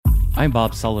I'm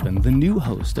Bob Sullivan, the new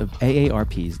host of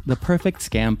AARP's The Perfect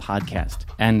Scam podcast.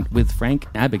 And with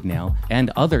Frank Abagnale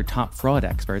and other top fraud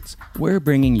experts, we're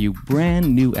bringing you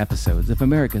brand new episodes of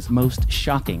America's most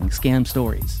shocking scam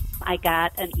stories. I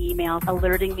got an email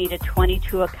alerting me to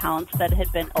 22 accounts that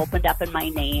had been opened up in my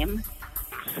name.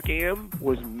 Scam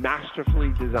was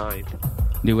masterfully designed.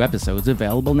 New episodes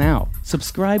available now.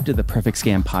 Subscribe to the Perfect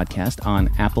Scam podcast on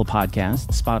Apple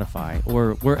Podcasts, Spotify,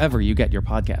 or wherever you get your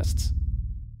podcasts.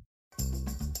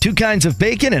 Two kinds of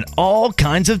bacon and all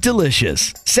kinds of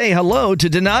delicious. Say hello to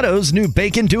Donato's new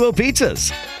Bacon Duo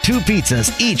pizzas. Two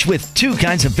pizzas, each with two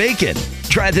kinds of bacon.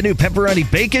 Try the new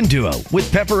Pepperoni Bacon Duo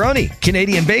with pepperoni,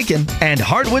 Canadian bacon, and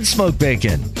hardwood smoked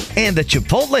bacon. And the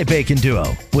Chipotle Bacon Duo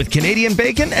with Canadian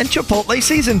bacon and Chipotle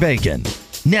seasoned bacon.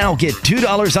 Now get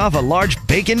 $2 off a large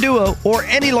Bacon Duo or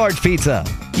any large pizza.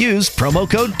 Use promo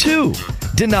code 2.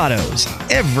 Donato's.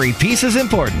 Every piece is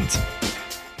important.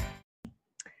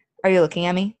 Are you looking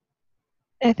at me?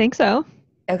 I think so.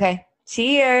 Okay.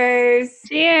 Cheers.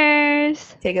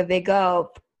 Cheers. Take a big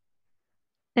gulp.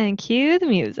 And cue the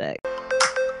music.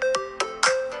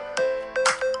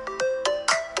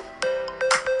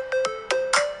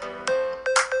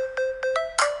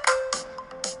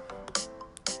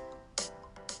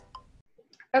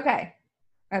 Okay.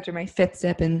 After my fifth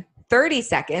sip in 30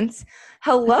 seconds.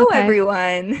 Hello,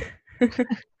 everyone.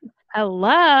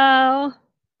 Hello.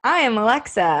 I am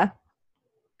Alexa.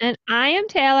 And I am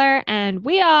Taylor, and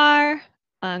we are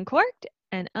Uncorked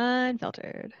and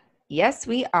Unfiltered. Yes,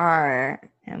 we are.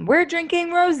 And we're drinking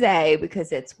rosé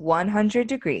because it's 100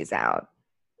 degrees out.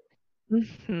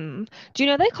 Mm-hmm. Do you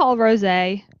know they call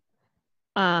rosé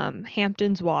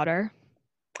Hampton's water?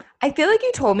 I feel like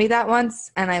you told me that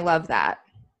once, and I love that.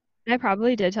 I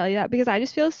probably did tell you that because I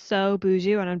just feel so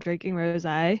bougie when I'm drinking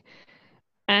rosé.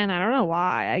 And I don't know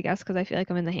why. I guess because I feel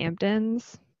like I'm in the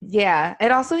Hamptons. Yeah.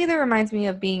 It also either reminds me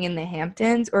of being in the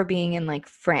Hamptons or being in, like,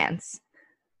 France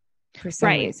for some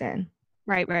reason.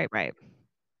 Right.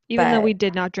 Even though we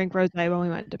did not drink rosé when we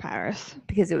went to Paris.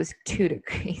 Because it was 2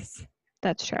 degrees.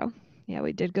 That's true. Yeah,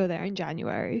 we did go there in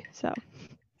January, so.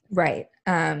 Right.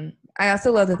 I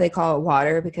also love that they call it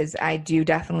water because I do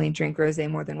definitely drink rosé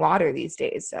more than water these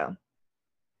days, so.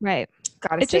 Right.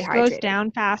 Gotta stay hydrated. It just goes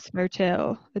down faster,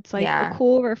 too. It's like a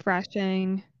cool,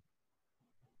 refreshing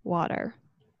water.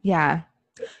 Yeah.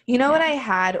 You know what I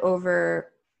had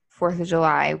over 4th of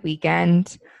July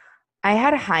weekend? I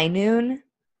had a high noon.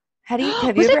 Have you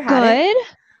ever had it?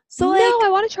 So, like, no, I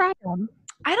want to try them.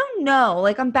 I don't know.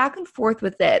 Like, I'm back and forth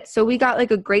with it. So we got like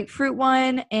a grapefruit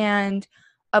one and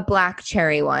a black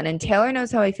cherry one. And Taylor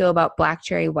knows how I feel about black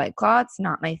cherry White Claw. It's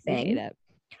not my thing. I hate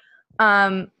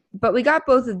it. But we got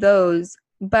both of those.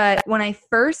 But when I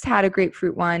first had a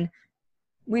grapefruit one,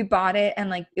 we bought it and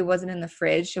like it wasn't in the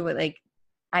fridge. So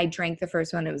I drank the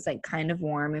first one. It was like kind of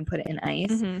warm and put it in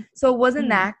ice. Mm-hmm. So it wasn't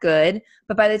that good.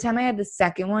 But by the time I had the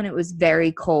second one, it was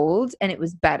very cold and it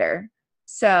was better.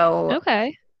 So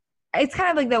okay. It's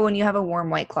kind of like that when you have a warm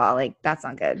White Claw, like that's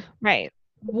not good. Right.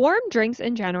 Warm drinks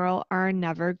in general are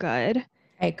never good.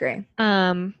 I agree.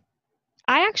 I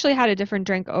actually had a different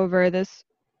drink over this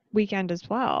weekend as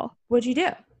well. What'd you do?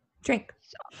 Drink.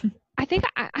 So, I think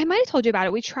I might have told you about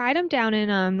it. We tried them down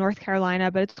in North Carolina,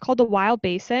 but it's called the Wild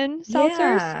Basin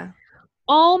seltzers. Yeah.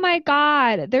 Oh my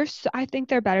God. I think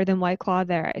they're better than White Claw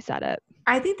there. I said it.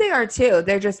 I think they are too.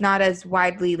 They're just not as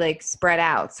widely like spread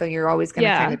out. So you're always going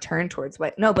to kind of turn towards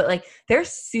white. No, but like they're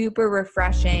super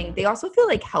refreshing. They also feel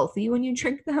like healthy when you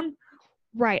drink them.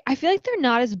 Right. I feel like they're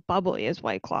not as bubbly as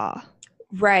White Claw.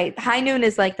 Right. High Noon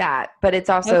is like that, but it's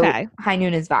also High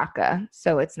Noon is vodka.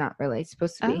 So it's not really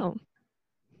supposed to be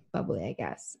bubbly, I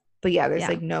guess. But yeah, there's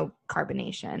like no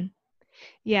carbonation.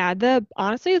 Yeah.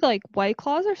 Honestly, like White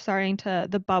Claws are starting to,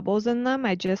 the bubbles in them,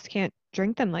 I just can't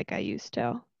drink them like I used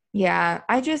to. Yeah,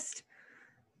 I'm just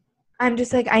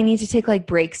like, I need to take like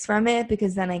breaks from it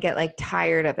because then I get like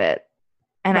tired of it.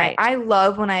 And I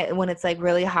love when it's like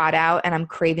really hot out and I'm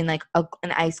craving like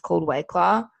an ice cold White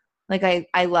Claw. Like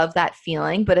I love that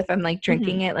feeling. But if I'm like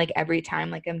drinking it like every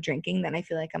time like I'm drinking, then I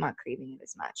feel like I'm not craving it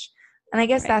as much. And I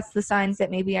guess that's the signs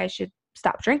that maybe I should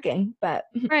stop drinking. But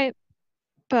right.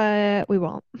 But we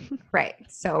won't. Right.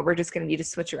 So we're just going to need to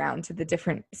switch around to the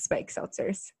different spike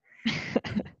seltzers.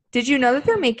 Did you know that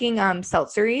they're making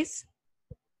seltzeries?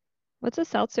 What's a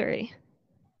seltzery?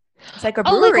 It's like a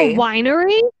brewery. Oh, like a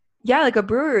winery? Yeah, like a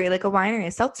brewery, like a winery, a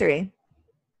seltzery.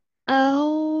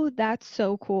 Oh, that's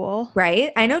so cool.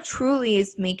 Right? I know Truly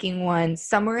is making one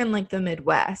somewhere in like the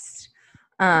Midwest.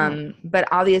 But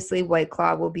obviously White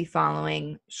Claw will be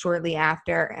following shortly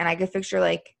after. And I could picture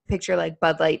like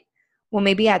Bud Light. Well,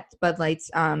 maybe at Bud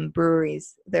Light's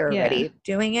breweries, they're already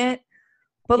doing it.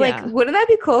 But like, wouldn't that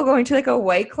be cool going to like a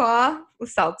White Claw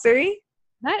with seltzery?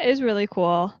 That is really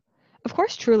cool. Of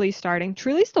course, Truly's starting.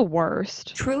 Truly's the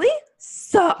worst. Truly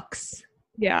sucks.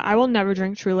 Yeah, I will never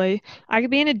drink Truly. I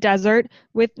could be in a desert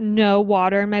with no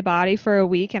water in my body for a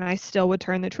week and I still would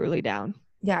turn the Truly down.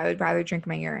 Yeah, I would rather drink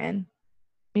my urine.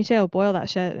 Me too. Boil that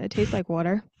shit. It tastes like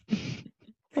water.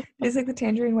 It's like the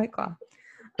tangerine White Claw.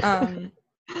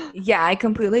 Yeah, I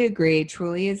completely agree.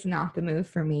 Truly is not the move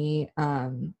for me.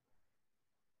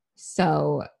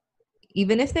 So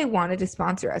even if they wanted to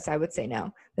sponsor us, I would say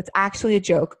no. That's actually a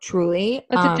joke. Truly.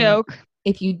 That's a joke.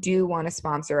 If you do want to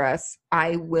sponsor us,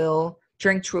 I will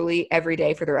drink Truly every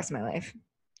day for the rest of my life.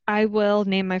 I will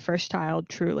name my first child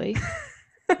Truly.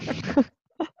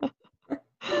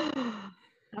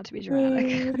 Not to be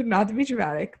dramatic. Not to be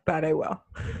dramatic, but I will.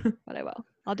 But I will.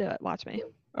 I'll do it. Watch me.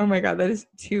 Oh my God, that is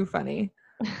too funny.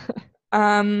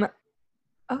 Okay,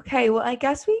 well, I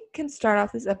guess we can start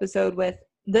off this episode with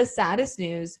the saddest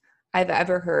news I've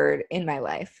ever heard in my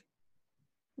life.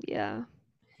 Yeah.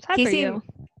 Sad for you.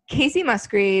 Casey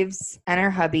Musgraves and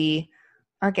her hubby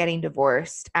are getting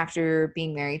divorced after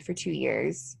being married for 2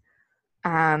 years.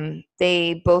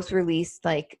 They both released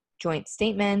like joint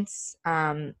statements.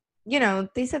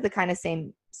 They said the kind of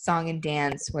same song and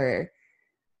dance where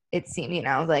it seemed,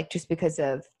 like just because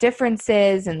of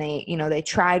differences and they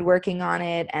tried working on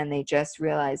it and they just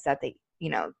realized that they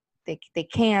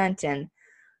can't. And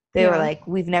they were like,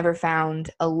 we've never found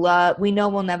a love. We know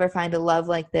we'll never find a love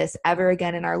like this ever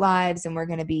again in our lives. And we're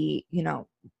going to be,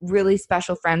 really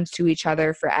special friends to each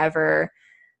other forever.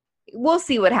 We'll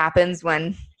see what happens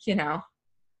when,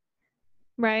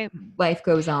 right, life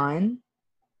goes on.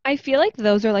 I feel like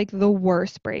those are like the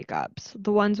worst breakups.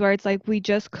 The ones where it's like, we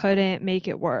just couldn't make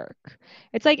it work.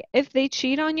 It's like, if they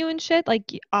cheat on you and shit,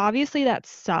 like, obviously that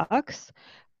sucks.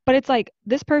 But it's like,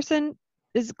 this person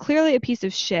is clearly a piece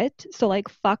of shit. So, like,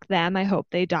 fuck them. I hope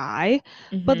they die.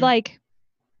 Mm-hmm. But, like,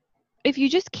 if you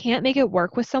just can't make it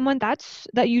work with someone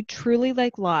that you truly,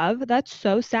 like, love, that's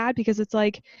so sad because it's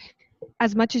like,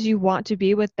 as much as you want to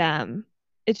be with them,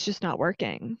 it's just not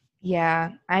working.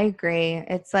 Yeah, I agree.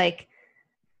 It's like,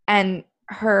 and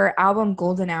her album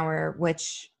Golden Hour,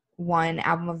 which won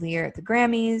Album of the Year at the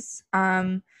Grammys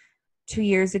 2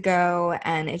 years ago,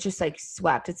 and it just like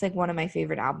swept. It's like one of my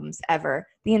favorite albums ever.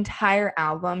 The entire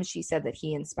album, she said that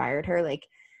he inspired her. Like,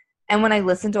 and when I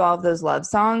listen to all of those love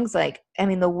songs, like, I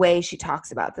mean, the way she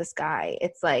talks about this guy,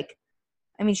 it's like,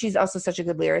 I mean, she's also such a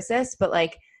good lyricist, but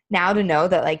like now to know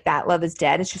that like that love is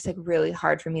dead, it's just like really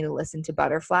hard for me to listen to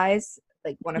Butterflies,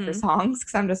 like one of her songs,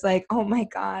 because I'm just like, oh my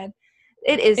God.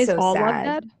 It is so all sad.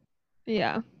 Love dead?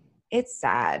 Yeah. It's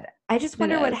sad. I just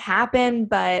wonder what happened,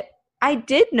 but I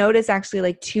did notice actually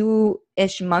like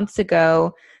 2-ish months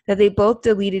ago that they both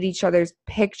deleted each other's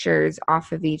pictures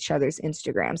off of each other's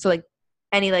Instagram. So like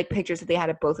any like pictures that they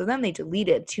had of both of them, they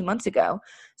deleted 2 months ago.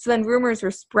 So then rumors were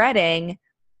spreading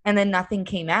and then nothing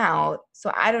came out.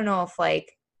 So I don't know if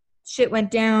like shit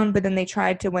went down, but then they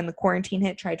tried to, when the quarantine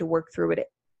hit, tried to work through it,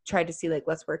 tried to see like,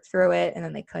 let's work through it. And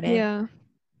then they couldn't. Yeah.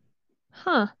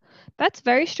 Huh. That's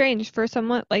very strange for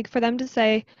someone, like, for them to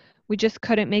say, we just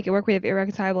couldn't make it work. We have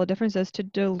irreconcilable differences, to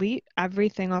delete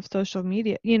everything off social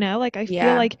media. Like, I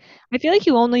feel like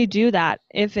you only do that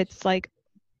if it's like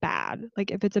bad,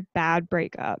 like if it's a bad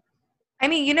breakup. I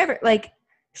mean, you never, like,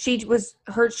 she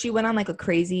went on like a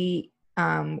crazy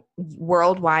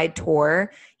worldwide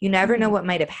tour. You never know what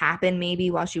might have happened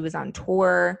maybe while she was on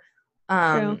tour.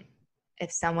 True.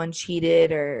 If someone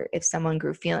cheated or if someone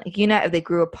grew if they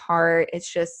grew apart,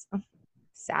 it's just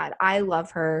sad. I love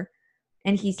her.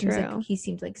 And he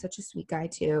seems like such a sweet guy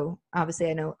too. Obviously,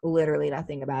 I know literally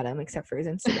nothing about him except for his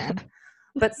Instagram,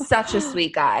 but such a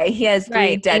sweet guy. He has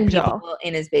 3 dead people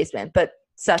in his basement, but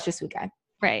such a sweet guy.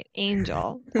 Right.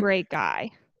 Angel. Great guy.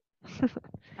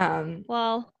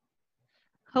 Well,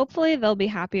 hopefully they'll be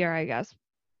happier, I guess,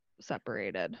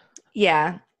 separated.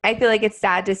 Yeah. I feel like it's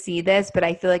sad to see this, but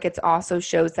I feel like it also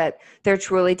shows that they're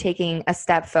truly taking a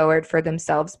step forward for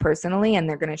themselves personally, and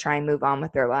they're going to try and move on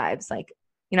with their lives. Like,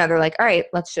 they're like, all right,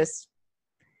 let's just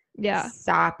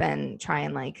stop and try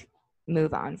and like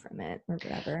move on from it or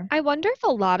whatever. I wonder if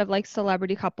a lot of like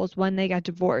celebrity couples, when they get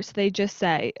divorced, they just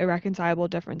say irreconcilable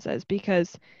differences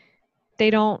because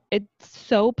it's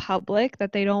so public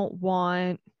that they don't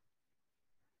want,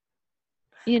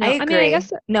 I agree. I mean, I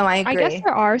guess I agree. I guess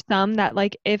there are some that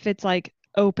like if it's like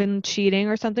open cheating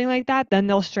or something like that, then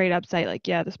they'll straight up say like,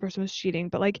 yeah, this person was cheating.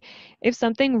 But like if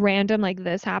something random like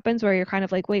this happens where you're kind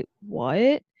of like, wait,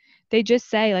 what? They just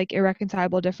say like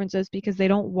irreconcilable differences because they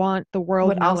don't want the world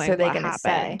knowing else are they what gonna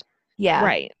happened. say? Yeah.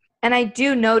 Right. And I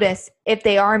do notice if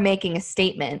they are making a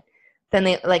statement, then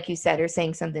they, like you said, are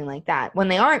saying something like that. When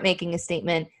they aren't making a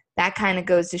statement, that kind of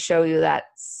goes to show you that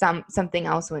something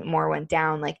else went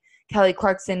down. Like Kelly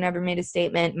Clarkson never made a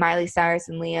statement. Miley Cyrus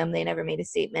and Liam, they never made a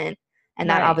statement. And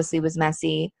that obviously was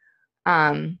messy.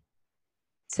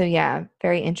 So yeah,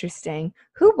 very interesting.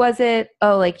 Who was it?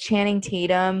 Oh, like Channing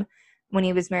Tatum when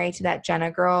he was married to that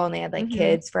Jenna girl and they had like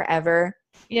kids forever.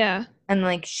 Yeah. And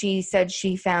like she said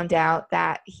she found out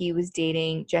that he was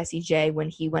dating Jessie J when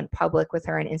he went public with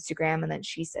her on Instagram. And then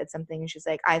she said something and she's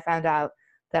like, I found out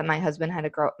that my husband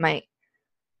had my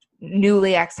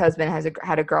newly ex-husband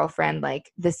had a girlfriend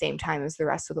like the same time as the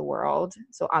rest of the world.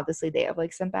 So obviously they have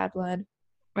like some bad blood.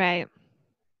 Right.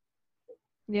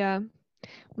 Yeah.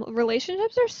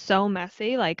 Relationships are so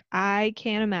messy. Like I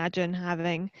can't imagine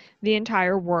having the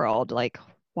entire world like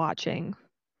watching.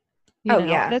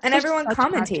 Yeah. And everyone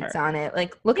commentates on it.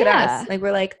 Like, look at us. Like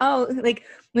we're like, oh, like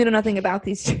we know nothing about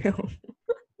these two.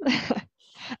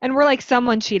 And we're like,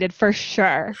 someone cheated for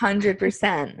sure.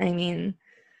 100%. I mean,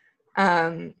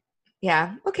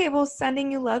 yeah. Okay, well,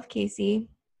 sending you love, Casey.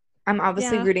 I'm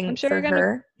obviously rooting for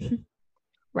her.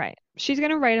 Right. She's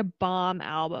going to write a bomb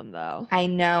album, though. I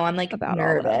know. I'm like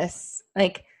nervous.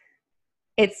 Like,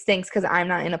 it stinks because I'm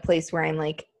not in a place where I'm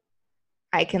like,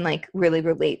 I can like really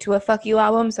relate to a fuck you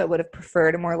album. So I would have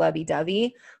preferred a more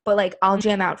lovey-dovey. But like, I'll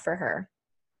jam out for her.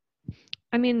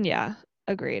 I mean, yeah.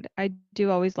 Agreed. I do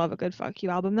always love a good fuck you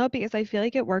album though, because I feel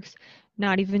like it works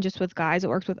not even just with guys, it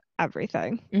works with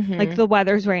everything. Like the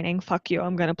weather's raining, fuck you,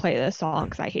 I'm gonna play this song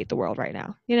because I hate the world right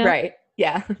now, you know? Right.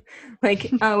 Yeah.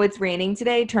 Like, oh, it's raining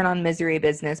today, turn on Misery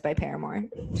Business by Paramore.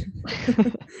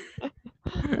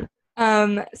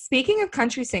 Speaking of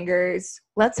country singers,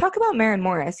 let's talk about Maren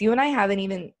Morris. You and I haven't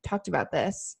even talked about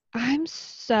this. I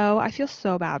feel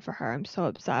so bad for her. I'm so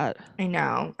upset. I know.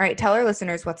 All right, tell our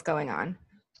listeners what's going on.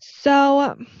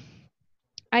 So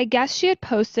I guess she had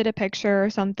posted a picture or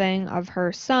something of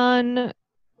her son,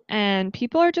 and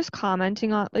people are just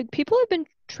commenting on, like, people have been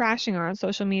trashing her on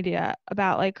social media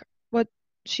about like what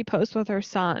she posts with her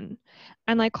son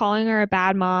and like calling her a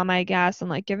bad mom, I guess, and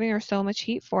like giving her so much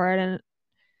heat for it. And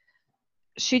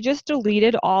she just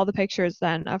deleted all the pictures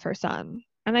then of her son.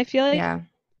 And I feel like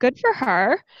good for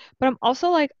her, but I'm also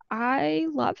like, I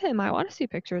love him. I want to see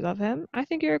pictures of him. I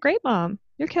think you're a great mom.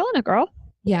 You're killing it, girl.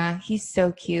 Yeah, he's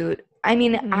so cute. I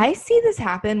mean, I see this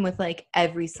happen with like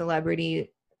every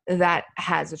celebrity that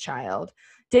has a child.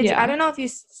 I don't know if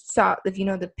you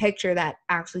know the picture that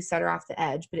actually set her off the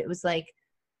edge, but it was like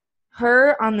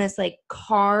her on this like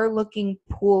car looking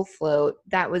pool float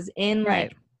that was in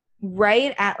like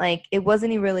right at like, it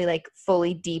wasn't even really like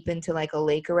fully deep into like a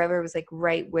lake or whatever. It was like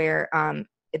right where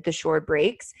the shore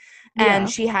breaks. And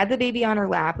she had the baby on her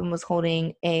lap and was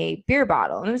holding a beer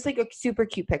bottle. And it was like a super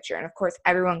cute picture. And of course,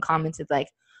 everyone commented like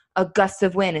a gust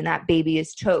of wind and that baby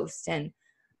is toast. And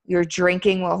you're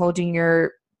drinking while holding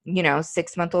your,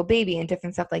 6-month-old baby and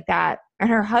different stuff like that. And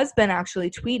her husband actually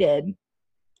tweeted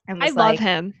and was love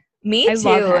him. Me too.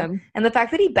 Love him. And the fact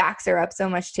that he backs her up so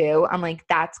much too, I'm like,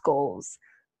 that's goals.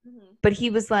 But he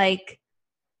was like,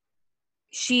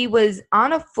 she was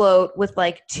on a float with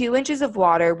like 2 inches of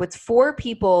water with 4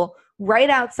 people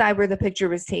right outside where the picture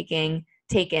was taken,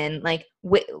 like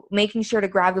making sure to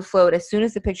grab the float as soon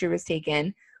as the picture was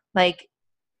taken. Like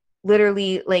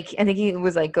literally, like, I think he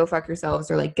was like, go fuck yourselves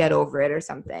or like get over it or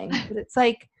something. But it's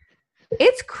like,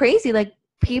 it's crazy. Like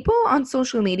people on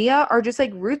social media are just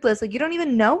like ruthless. Like you don't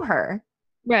even know her.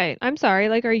 Right. I'm sorry.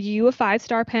 Like, are you a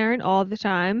 5-star parent all the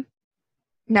time?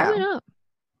 No. Probably not.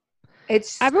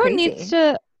 It's everyone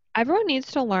crazy.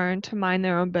 needs to learn to mind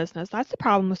their own business. That's the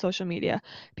problem with social media.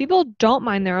 People don't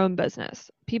mind their own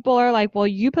business. People are like, well,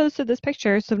 you posted this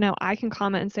picture, so now I can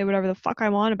comment and say whatever the fuck I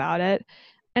want about it.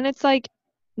 And it's like,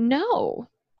 no.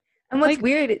 And what's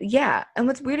weird, and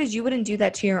what's weird is you wouldn't do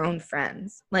that to your own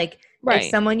friends. Like, if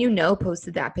someone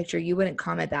posted that picture, you wouldn't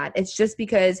comment that. It's just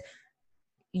because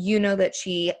you know that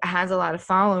she has a lot of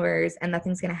followers and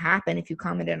nothing's going to happen if you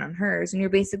commented on hers. And you're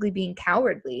basically being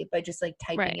cowardly by just like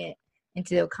typing it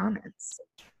into the comments.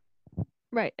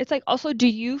 Right. It's like, also, do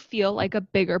you feel like a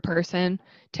bigger person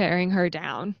tearing her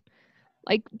down?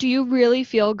 Like, do you really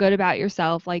feel good about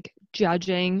yourself, like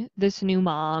judging this new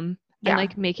mom and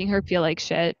like making her feel like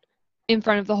shit in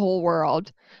front of the whole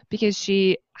world because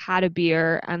she had a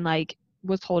beer and like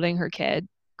was holding her kid?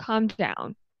 Calm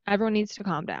down. Everyone needs to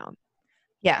calm down.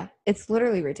 Yeah, it's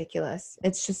literally ridiculous.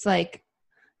 It's just like,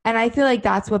 and I feel like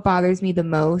that's what bothers me the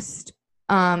most.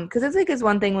 Because it's like, is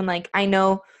one thing when like, I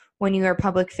know when you're a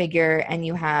public figure and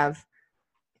you have,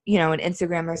 an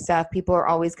Instagram or stuff, people are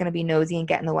always going to be nosy and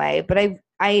get in the way. But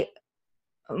I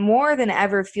more than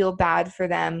ever feel bad for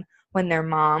them when they're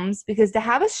moms, because to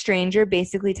have a stranger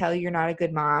basically tell you you're not a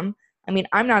good mom. I mean,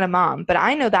 I'm not a mom, but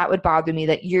I know that would bother me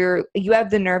that you have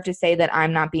the nerve to say that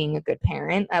I'm not being a good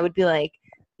parent. I would be like,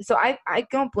 so I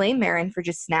don't blame Marin for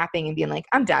just snapping and being like,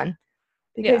 I'm done.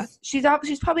 Because she's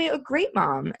probably a great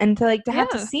mom. And to have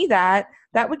to see that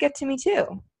would get to me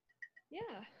too.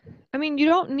 Yeah. I mean, you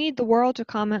don't need the world to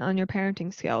comment on your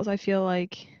parenting skills. I feel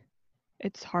like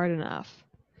it's hard enough.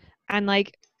 And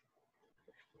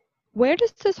where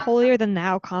does this holier than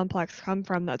thou complex come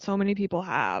from that so many people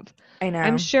have? I know.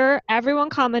 I'm sure everyone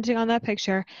commenting on that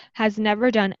picture has never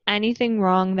done anything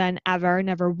wrong than ever,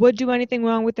 never would do anything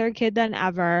wrong with their kid than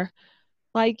ever.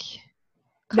 No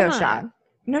shot.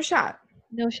 No shot.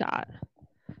 No shot.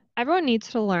 Everyone needs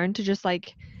to learn to just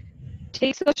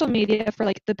take social media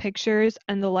for the pictures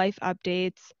and the life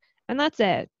updates, and that's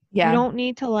it. Yeah. You don't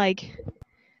need to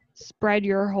spread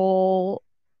your whole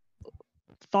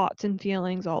thoughts and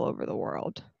feelings all over the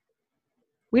world.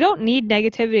 We don't need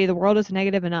negativity. The world is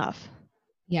negative enough.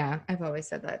 Yeah, I've always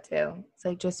said that too.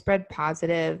 It's just spread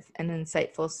positive and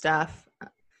insightful stuff.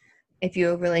 If you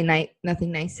have really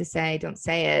nothing nice to say, don't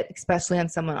say it, especially on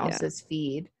someone else's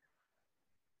feed.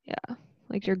 Yeah,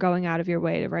 you're going out of your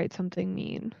way to write something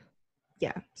mean.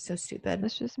 Yeah, so stupid.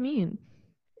 That's just mean.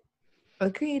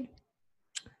 Agreed.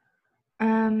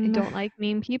 I don't like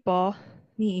mean people.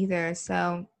 Me either.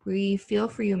 So we feel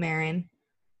for you, Marin.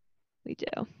 We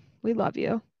do. We love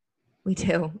you. We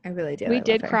do. I really do. We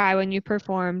did cry when you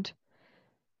performed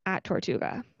at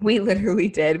Tortuga. We literally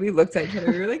did. We looked at each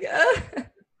other. We were like,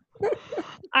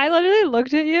 I literally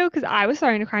looked at you because I was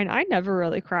starting to cry, and I never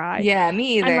really cry. Yeah,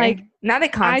 me either. And, not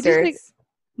at concerts.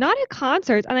 Not at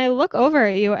concerts. And I look over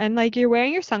at you, and you're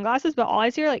wearing your sunglasses, but all I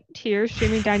see are tears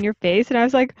streaming down your face. And I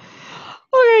was like,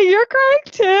 okay, you're crying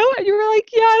too? And you were like,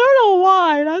 yeah, I don't know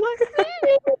why. And I was like,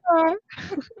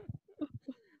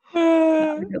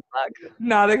 not a good luck.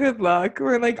 Not a good luck.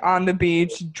 We're on the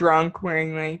beach, drunk,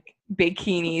 wearing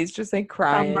bikinis, just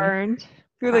crying. Sunburned.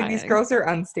 We're these girls are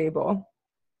unstable.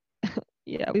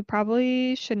 Yeah, we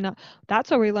probably should not. That's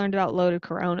where we learned about loaded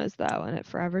Coronas, though, and it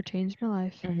forever changed my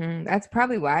life. Mm-hmm. That's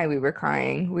probably why we were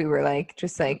crying. We were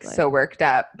so worked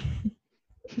up.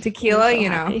 Tequila,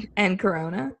 so and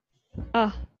Corona.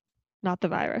 Oh, not the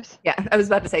virus. Yeah, I was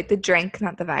about to say the drink,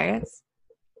 not the virus.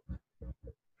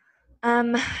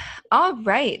 All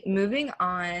right, moving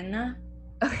on.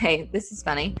 Okay, this is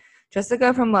funny.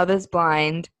 Jessica from Love is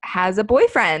Blind has a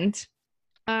boyfriend.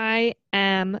 I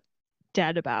am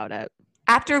dead about it.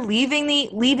 After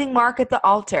leaving Mark at the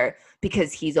altar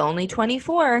because he's only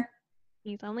 24.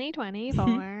 He's only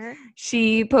 24.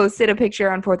 She posted a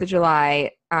picture on 4th of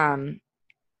July,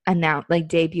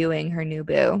 debuting her new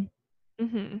boo.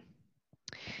 Mm-hmm.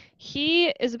 He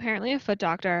is apparently a foot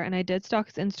doctor, and I did stalk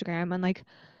his Instagram, and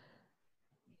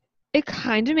it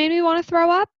kind of made me want to throw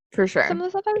up. For sure. Some of the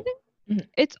stuff I was doing. Mm-hmm.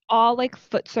 It's all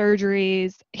foot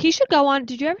surgeries. He should go on.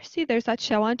 Did you ever see there's that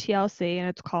show on TLC, and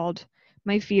it's called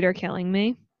My Feet Are Killing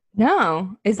Me?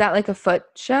 No. Is that a foot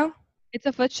show? It's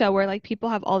a foot show where people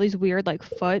have all these weird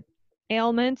foot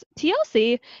ailments.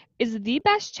 TLC is the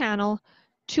best channel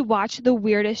to watch the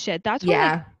weirdest shit. That's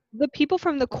why the people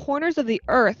from the corners of the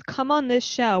earth come on this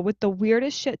show with the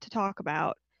weirdest shit to talk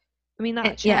about. I mean,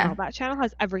 that channel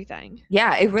has everything.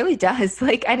 Yeah, it really does.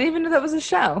 I didn't even know that was a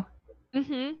show.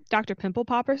 Mm-hmm. Dr. Pimple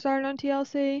Popper started on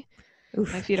TLC.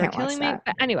 Oof, My feet are killing me.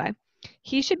 But anyway,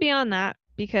 he should be on that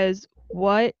because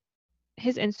what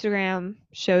his Instagram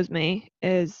shows me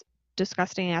is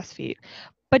disgusting ass feet.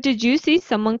 But did you see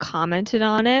someone commented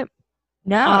on it?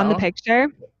 No. On the picture?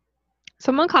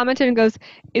 Someone commented and goes,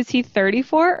 is he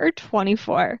 34 or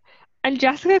 24? And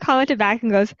Jessica commented back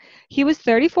and goes, he was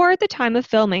 34 at the time of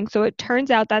filming, so it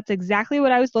turns out that's exactly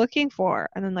what I was looking for.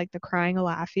 And then the crying and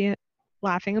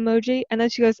laughing emoji. And then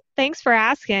she goes, thanks for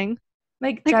asking.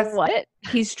 Jess, what?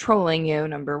 He's trolling you,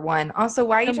 number one. Also,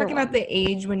 why are you talking about the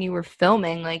age when you were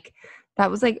filming? That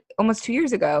was almost 2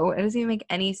 years ago. It doesn't even make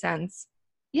any sense.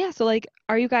 Yeah, so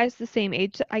are you guys the same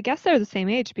age? I guess they're the same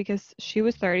age because she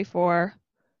was 34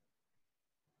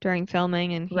 during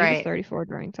filming and he was 34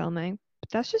 during filming. But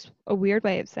that's just a weird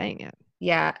way of saying it.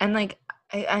 Yeah, and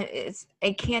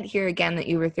I can't hear again that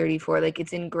you were 34.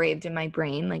 It's engraved in my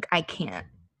brain. I can't.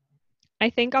 I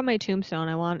think on my tombstone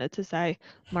I wanted to say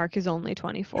Mark is only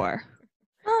 24.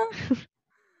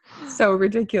 So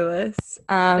ridiculous.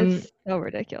 It's so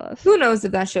ridiculous. Who knows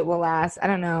if that shit will last? I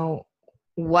don't know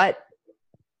what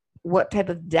type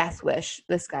of death wish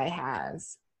this guy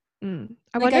has. I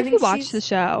wonder if he watched the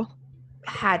show.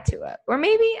 Had to have. Or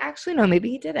maybe, actually, no, maybe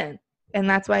he didn't. And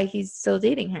that's why he's still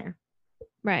dating her.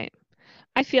 Right.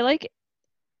 I feel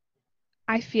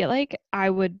I feel like I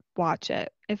would watch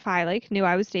it. If I like knew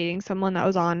I was dating someone that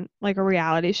was on like a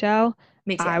reality show,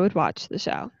 Me too. I would watch the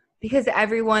show. Because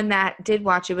everyone that did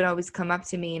watch it would always come up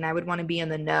to me and I would want to be in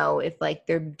the know if like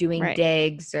they're doing Right.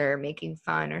 digs or making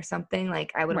fun or something.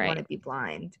 Like I wouldn't want to be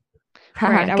blind.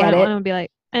 Right. I Get wouldn't it? want to be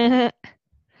like,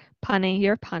 punny,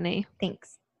 you're punny.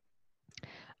 Thanks.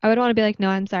 I would want to be like, no,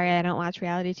 I'm sorry, I don't watch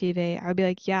reality TV. I would be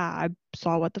like, yeah, I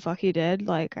saw what the fuck he did.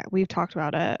 Like, we've talked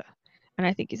about it, and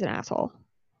I think he's an asshole.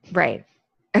 Right.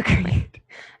 Agreed.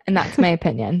 And that's my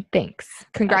opinion. Thanks.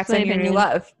 Congrats on your new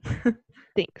love.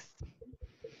 Thanks.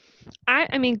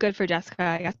 I mean, good for Jessica,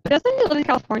 I guess. But doesn't he live in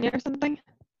California or something?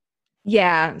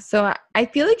 Yeah. So I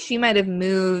feel like she might have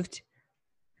moved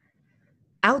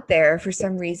out there for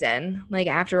some reason. Like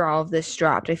after all of this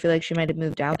dropped, I feel like she might have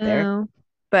moved out there.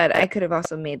 But I could have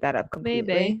also made that up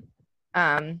completely.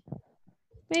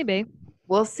 Maybe.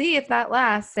 We'll see if that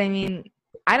lasts. I mean,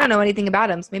 I don't know anything about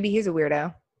him, so maybe he's a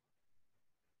weirdo.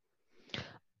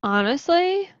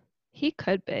 Honestly, he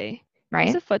could be. Right?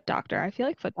 He's a foot doctor. I feel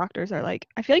like foot doctors are like,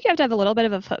 I feel like you have to have a little bit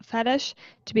of a foot fetish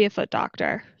to be a foot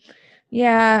doctor.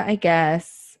 Yeah, I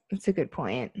guess. That's a good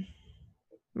point.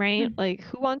 Right? Like,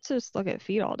 who wants to just look at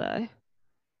feet all day?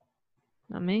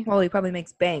 Not me. Well, he probably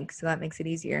makes bank, so that makes it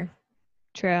easier.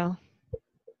 True.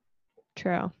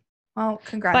 Well,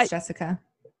 congrats, Jessica.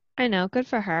 I know. Good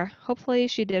for her. Hopefully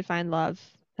she did find love.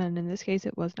 And in this case,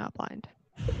 it was not blind.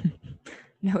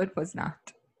 No, it was not.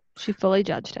 She fully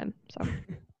judged him. So.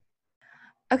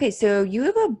 Okay, so you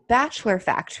have a bachelor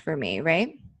fact for me,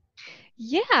 right?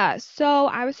 Yeah. So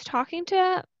I was talking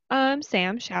to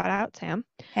Sam. Shout out, Sam.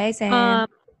 Hey, Sam.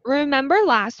 Remember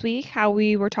last week how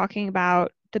we were talking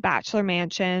about the Bachelor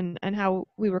Mansion and how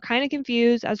we were kind of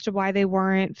confused as to why they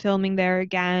weren't filming there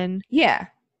again? Yeah.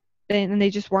 And they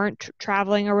just weren't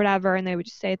traveling or whatever, and they would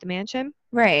just stay at the mansion?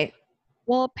 Right.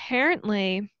 Well,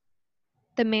 apparently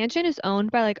the mansion is owned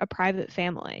by like a private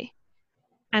family.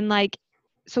 And like,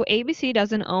 so ABC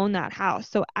doesn't own that house.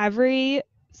 So every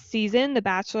season The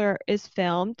Bachelor is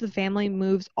filmed, the family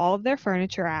moves all of their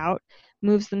furniture out,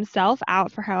 moves themselves out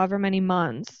for however many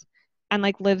months, and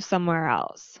like lives somewhere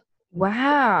else.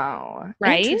 Wow.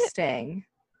 Right? Interesting.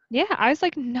 Yeah, I was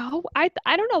like, no, I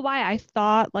don't know why I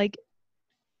thought like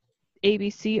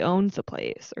ABC owns the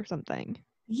place or something.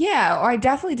 Yeah, or I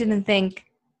definitely didn't think.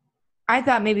 I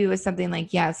thought maybe it was something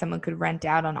like, yeah, someone could rent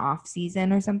out on off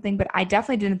season or something, but I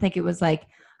definitely didn't think it was like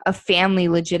a family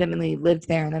legitimately lived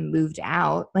there and then moved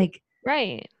out. Like,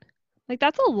 right. Like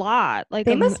that's a lot. Like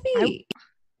they must be.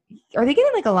 Are they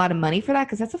getting like a lot of money for that?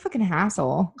 Because that's a fucking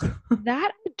hassle.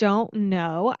 That I don't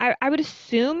know. I would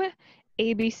assume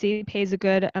ABC pays a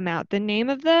good amount. The name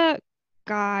of the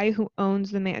guy who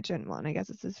owns the mansion, well, and I guess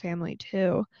it's his family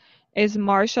too, is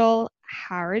Marshall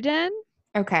Harridan.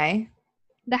 Okay.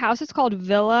 The house is called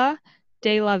Villa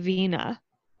de la Vina.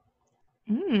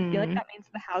 I feel like that means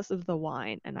the house of the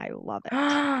wine, and I love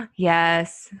it.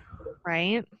 Yes.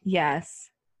 Right? Yes.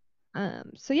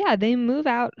 So yeah, they move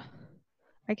out.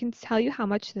 I can tell you how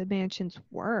much the mansion's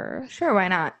worth. Sure, why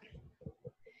not?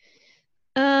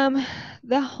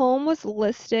 The home was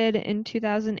listed in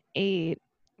 2008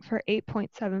 for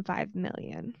 $8.75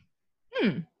 million.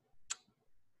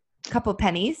 Couple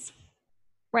pennies.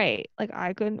 Right. Like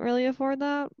I couldn't really afford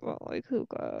that, but like who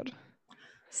could?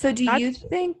 So you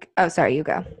think, oh, sorry, you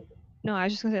go. No, I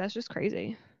was just gonna say that's just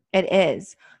crazy. It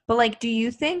is. But like, do you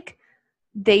think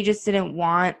they just didn't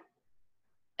want,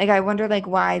 like, I wonder like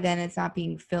why then it's not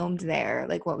being filmed there?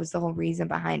 Like what was the whole reason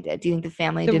behind it? Do you think the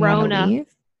family didn't want to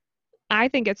leave? I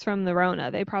think it's from the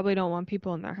Rona. They probably don't want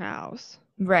people in their house.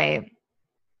 Right.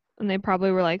 And they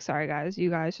probably were like, sorry guys, you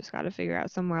guys just got to figure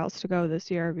out somewhere else to go this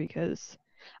year because,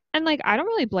 and like, I don't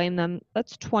really blame them.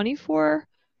 That's 24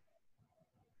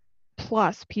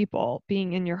 plus people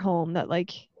being in your home that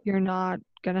like, you're not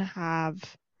going to have,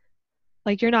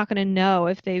 like, you're not going to know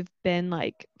if they've been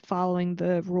like following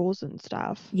the rules and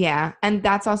stuff. Yeah. And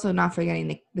that's also not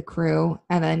forgetting the crew.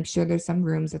 And I'm sure there's some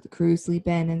rooms that the crew sleep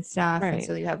in and stuff. Right. And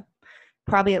so you have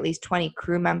probably at least 20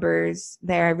 crew members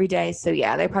there every day. So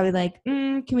yeah, they're probably like,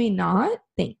 can we not?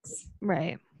 Thanks.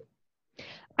 Right.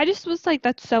 I just was like,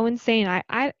 that's so insane.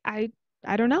 I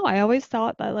don't know. I always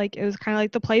thought that like it was kind of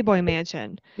like the Playboy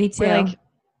Mansion. Me too. Where, like,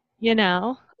 you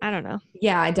know, I don't know.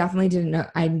 Yeah, I definitely didn't know.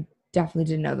 I definitely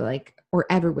didn't know that like, or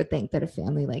ever would think that a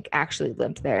family like actually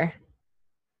lived there.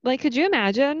 Like, could you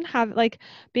imagine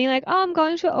being like, oh, I'm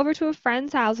going over to a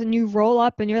friend's house, and you roll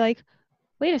up and you're like,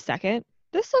 wait a second,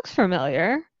 this looks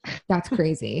familiar. That's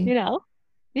crazy. You know?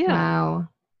 Yeah. Wow.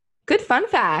 Good fun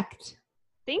fact.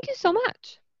 Thank you so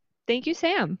much. Thank you,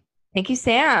 Sam. Thank you,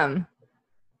 Sam.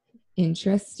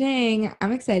 Interesting.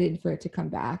 I'm excited for it to come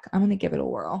back. I'm going to give it a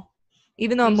whirl.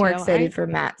 Even though Me I'm more too. excited for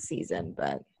Matt's season,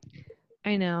 but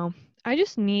I know. I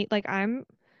just need, like, I'm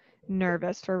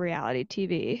nervous for reality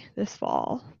TV this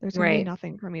fall. There's going to be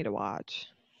nothing for me to watch.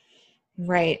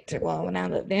 Right. Well, now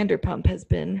that Vanderpump has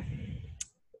been.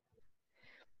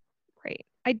 Right.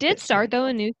 I did start, though,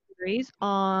 a new series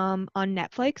on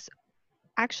Netflix.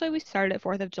 Actually, we started at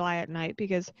 4th of July at night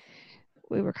because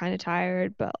we were kind of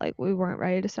tired, but, like, we weren't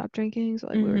ready to stop drinking. So,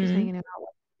 like, we were just hanging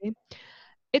out.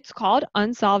 It's called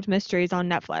Unsolved Mysteries on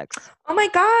Netflix. Oh, my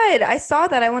God. I saw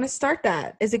that. I want to start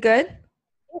that. Is it good?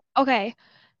 Okay.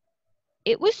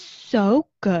 It was so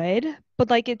good, but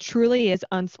like it truly is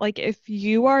like if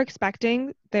you are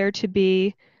expecting there to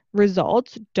be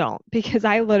results, don't, because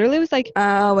I literally was like,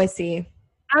 oh, I see.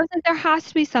 I was like, there has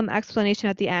to be some explanation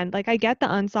at the end. Like I get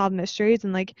the unsolved mysteries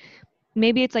and like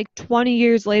maybe it's like 20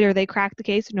 years later they crack the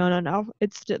case. No.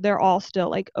 They're all still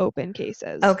like open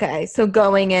cases. Okay. So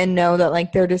going in, know that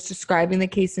like they're just describing the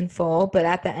case in full, but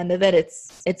at the end of it,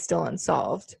 it's still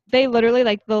unsolved. They literally,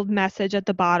 like, the message at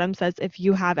the bottom says, if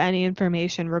you have any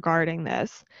information regarding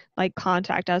this, like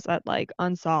contact us at like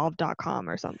unsolved.com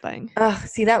or something. Oh,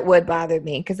 see, that would bother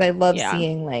me because I love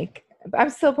seeing like, I'm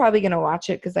still probably going to watch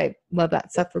it because I love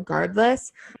that stuff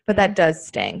regardless, but that does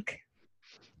stink.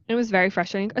 It was very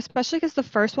frustrating, especially because the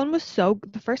first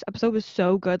episode was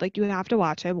so good. Like, you have to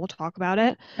watch it. We'll talk about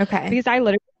it. Okay. Because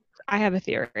I have a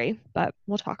theory, but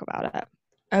we'll talk about it.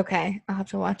 Okay. I'll have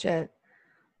to watch it.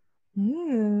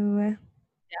 Ooh.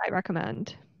 Yeah, I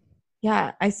recommend.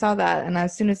 Yeah, I saw that. And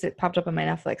as soon as it popped up on my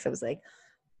Netflix, I was like,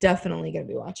 definitely going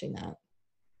to be watching that.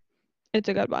 It's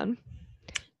a good one.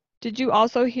 Did you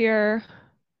also hear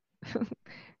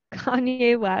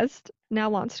Kanye West now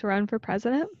wants to run for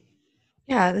president?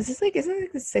 Yeah, this is like, isn't it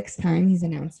like the 6th time he's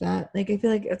announced that? Like, I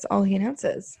feel like it's all he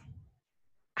announces.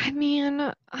 I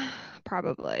mean,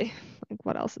 probably. Like,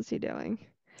 what else is he doing?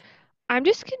 I'm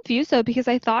just confused, though, because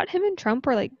I thought him and Trump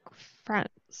were, like,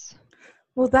 friends.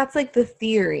 Well, that's, like, the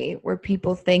theory where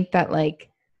people think that, like,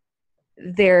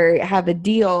 they have a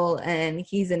deal and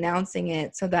he's announcing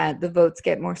it so that the votes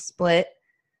get more split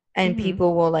and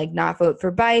people will, like, not vote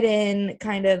for Biden,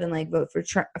 kind of, and, like, vote for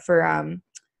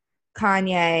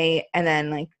Kanye, and then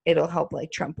like it'll help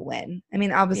like Trump win. I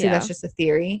mean, obviously that's just a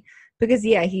theory because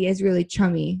he is really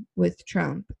chummy with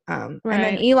Trump. And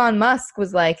then Elon Musk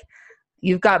was like,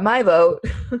 "You've got my vote."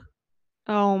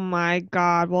 Oh my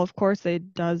God! Well, of course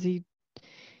does.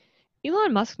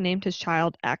 Elon Musk named his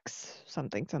child X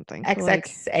something.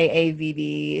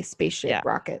 XXAAVV spaceship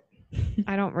rocket.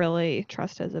 I don't really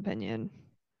trust his opinion.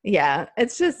 Yeah,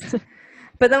 it's just.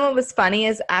 But then what was funny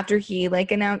is after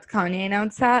Kanye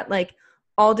announced that, like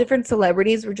all different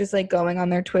celebrities were just like going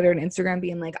on their Twitter and Instagram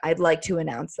being like, I'd like to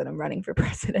announce that I'm running for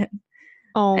president.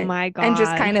 Oh my God. And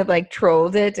just kind of like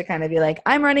trolled it to kind of be like,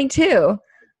 I'm running too.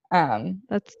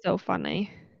 That's so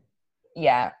funny.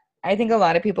 Yeah. I think a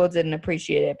lot of people didn't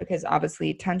appreciate it because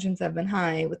obviously tensions have been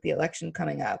high with the election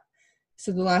coming up.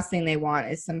 So the last thing they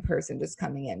want is some person just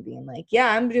coming in being like,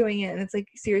 yeah, I'm doing it. And it's like,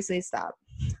 seriously, stop.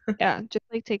 Yeah, just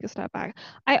like take a step back.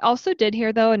 I also did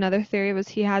hear though another theory was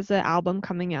he has an album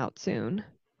coming out soon.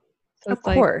 So of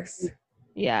course.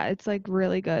 Yeah, it's like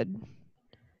really good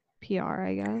PR,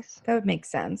 I guess. That would make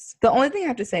sense. The only thing I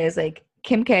have to say is like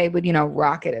Kim K would,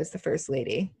 rock it as the first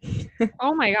lady.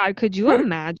 Oh my God, could you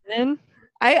imagine?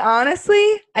 I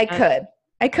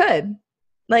could.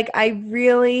 Like I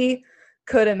really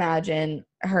could imagine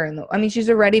her she's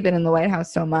already been in the White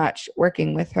House so much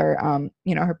working with her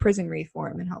her prison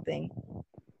reform and helping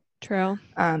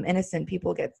innocent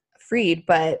people get freed,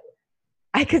 but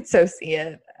I could so see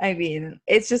it. I mean,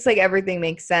 it's just like everything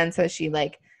makes sense. So she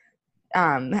like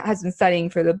has been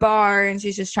studying for the bar and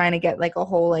she's just trying to get like a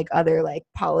whole like other like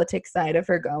politics side of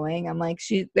her going. I'm like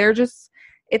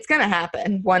it's gonna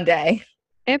happen one day.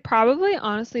 It probably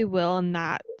honestly will, and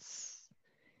that's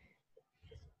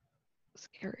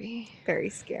scary. Very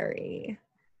scary.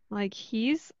 Like,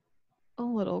 he's a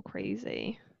little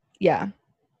crazy. Yeah.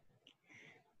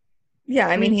 Yeah,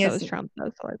 I mean he so is Trump though,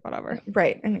 so like whatever.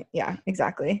 Right. I mean, yeah,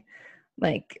 exactly.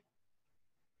 Like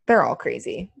they're all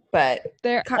crazy, but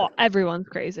everyone's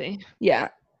crazy. Yeah.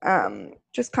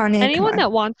 Just Kanye. Anyone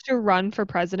that wants to run for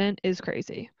president is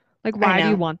crazy. Like, why do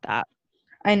you want that?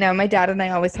 I know. My dad and I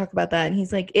always talk about that. And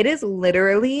he's like, it is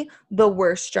literally the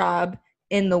worst job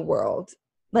in the world.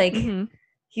 Like,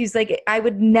 he's like, I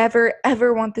would never,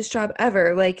 ever want this job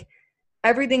ever. Like,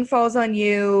 everything falls on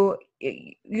you.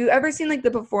 You ever seen like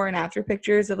the before and after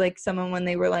pictures of like someone when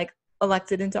they were like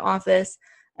elected into office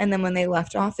and then when they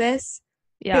left office?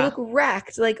 Yeah. They look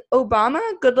wrecked. Like Obama,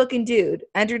 good looking dude,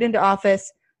 entered into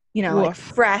office, like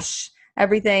fresh,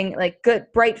 everything, like good,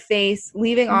 bright face,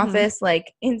 leaving office,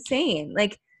 like insane.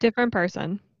 Like Different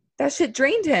person. That shit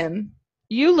drained him.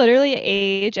 You literally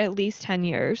age at least 10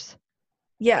 years.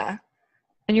 Yeah.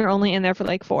 And you're only in there for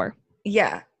like 4.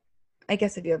 Yeah. I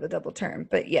guess if you have a double term,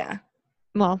 but yeah.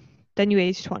 Well, then you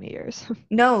age 20 years.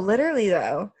 No, literally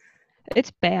though. It's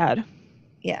bad.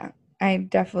 Yeah. I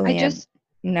definitely I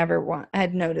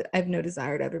have no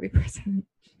desire to ever be president.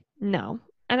 No.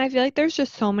 And I feel like there's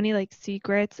just so many like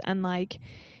secrets and like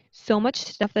so much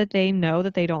stuff that they know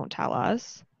that they don't tell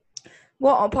us.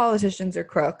 Well, all politicians are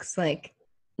crooks. Like,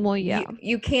 well, yeah.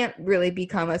 You can't really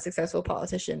become a successful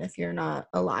politician if you're not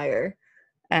a liar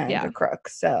and a crook.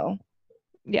 So,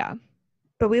 yeah.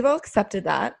 But we've all accepted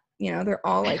that. You know, they're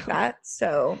all like that.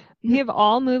 So we have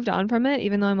all moved on from it,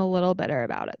 even though I'm a little bitter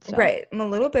about it. So. Right. I'm a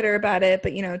little bitter about it,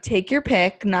 but, you know, take your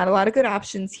pick. Not a lot of good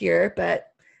options here,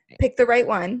 but pick the right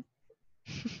one.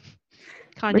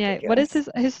 Kanye, what is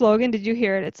his slogan? Did you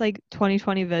hear it? It's like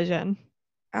 2020 vision.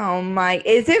 Oh my,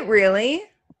 is it really?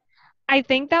 I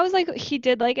think that was like, he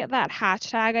did like that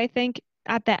hashtag, I think,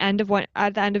 at the end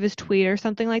of his tweet or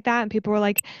something like that. And people were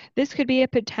like, this could be a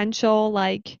potential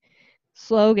like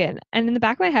slogan. And in the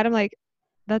back of my head, I'm like,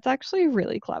 that's actually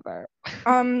really clever.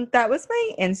 That was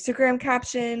my Instagram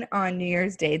caption on New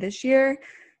Year's Day this year.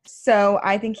 So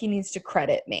I think he needs to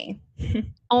credit me.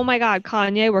 Oh my God,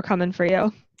 Kanye, we're coming for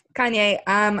you. Kanye,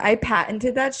 I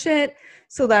patented that shit.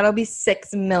 So that'll be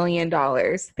 $6 million.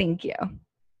 Thank you.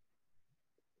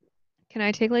 Can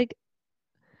I take like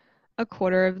a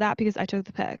quarter of that because I took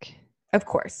the pick? Of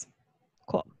course.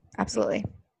 Cool. Absolutely.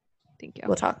 Thank you.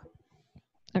 We'll talk.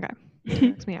 Okay.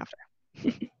 Text me after.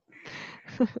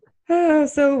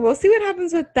 So we'll see what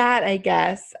happens with that, I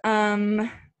guess.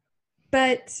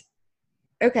 But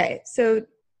okay, so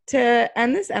to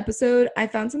end this episode, I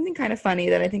found something kind of funny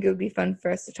that I think it would be fun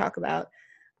for us to talk about.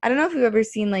 I don't know if you've ever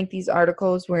seen like these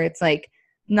articles where it's like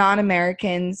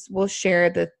non-Americans will share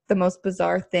the most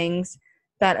bizarre things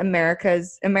that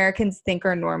Americans think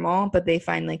are normal, but they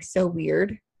find like so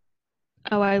weird.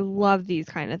 Oh, I love these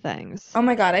kind of things. Oh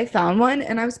my God, I found one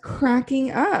and I was cracking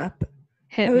up.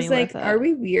 I was like, are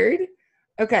we weird?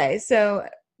 Okay, so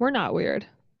we're not weird.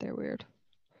 They're weird.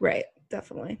 Right,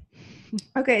 definitely.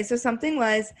 Okay, so something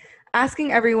was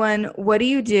asking everyone, what do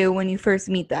you do when you first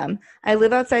meet them? I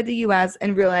live outside the U.S.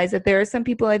 and realize that there are some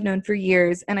people I've known for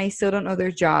years and I still don't know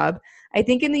their job. I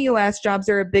think in the U.S., jobs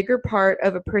are a bigger part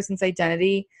of a person's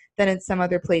identity than in some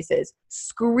other places.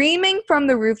 Screaming from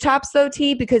the rooftops, though,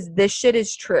 T, because this shit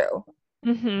is true.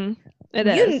 Mm-hmm. It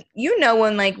is. You know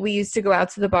when, like, we used to go out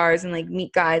to the bars and, like,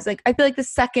 meet guys. Like, I feel like the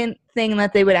second thing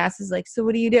that they would ask is, like, so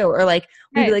what do you do? Or, like,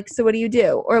 we'd be like, so what do you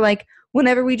do? Or, like,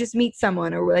 whenever we just meet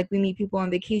someone or, like, we meet people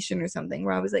on vacation or something,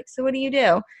 we're always like, so what do you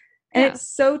do? And it's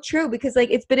so true because,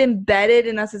 like, it's been embedded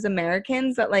in us as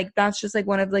Americans that, like, that's just, like,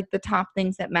 one of, like, the top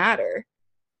things that matter.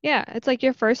 Yeah, it's like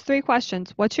your first 3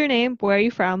 questions. What's your name? Where are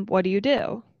you from? What do you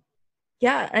do?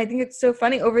 Yeah, and I think it's so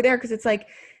funny over there because it's like,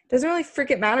 doesn't really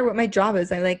freaking matter what my job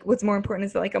is. I like, what's more important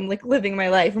is that, like, I'm, like, living my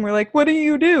life. And we're like, what do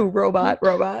you do, robot?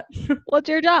 What's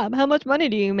your job? How much money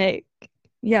do you make?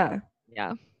 Yeah.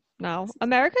 Yeah. No.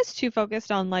 America's too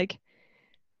focused on, like,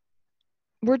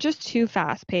 we're just too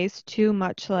fast-paced, too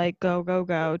much, like, go, go,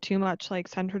 go, too much, like,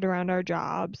 centered around our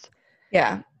jobs.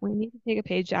 Yeah. We need to take a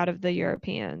page out of the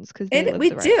Europeans because we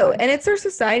do. And it's our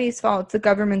society's fault. It's the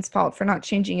government's fault for not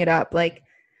changing it up. Like,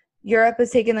 Europe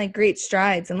has taken, like, great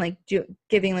strides and, like,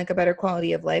 giving, like, a better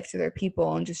quality of life to their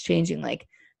people and just changing, like,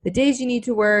 the days you need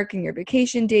to work and your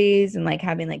vacation days and, like,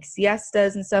 having, like,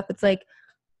 siestas and stuff. It's like,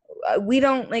 we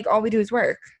don't, like, all we do is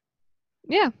work.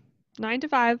 Yeah. 9 to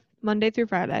 5, Monday through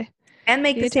Friday. And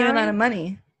make the same amount of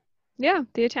money. Yeah.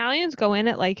 The Italians go in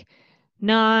at, like,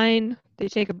 9. They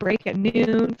take a break at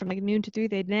noon. From, like, noon to 3,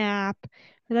 they nap.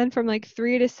 And then from, like,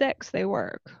 3 to 6, they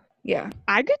work. Yeah.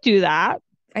 I could do that.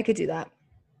 I could do that.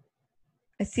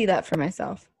 I see that for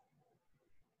myself.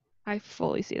 I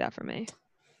fully see that for me.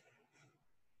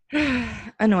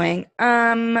 Annoying.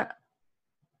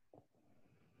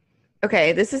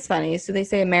 Okay, this is funny. So they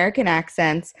say American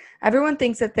accents. Everyone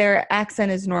thinks that their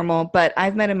accent is normal, but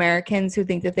I've met Americans who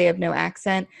think that they have no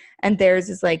accent and theirs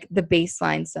is like the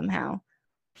baseline somehow.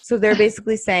 So they're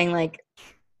basically saying like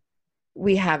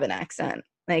we have an accent.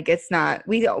 Like it's not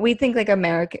we think like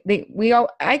American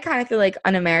I kind of feel like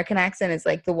an American accent is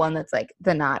like the one that's like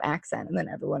the not accent and then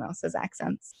everyone else has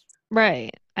accents. Right.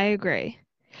 I agree.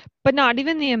 But not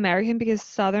even the American because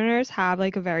Southerners have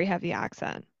like a very heavy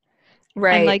accent.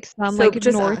 Right. And like some so like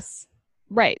just North us.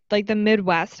 Right. Like the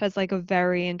Midwest has like a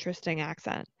very interesting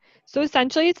accent. So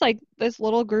essentially it's like this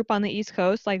little group on the East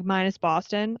Coast, like minus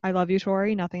Boston. I love you,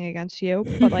 Tori, nothing against you.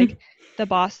 But like the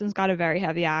Boston's got a very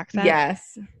heavy accent.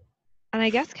 Yes. And I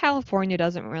guess California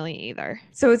doesn't really either.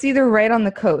 So it's either right on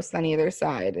the coast on either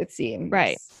side, it seems.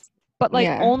 Right. But like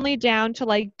Yeah. only down to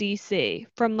like DC.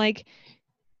 From like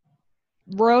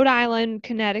Rhode Island,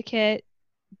 Connecticut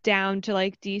down to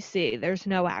like DC. There's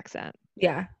no accent.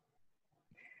 Yeah.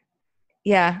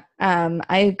 Yeah.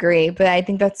 I agree. But I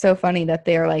think that's so funny that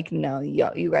they're like, no,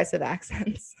 you guys have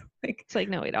accents. Like, it's like,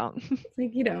 no, we don't. It's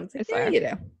like, you don't. It's like, I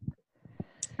yeah,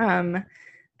 you do.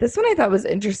 This one I thought was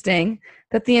interesting,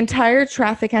 that the entire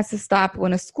traffic has to stop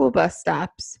when a school bus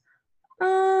stops.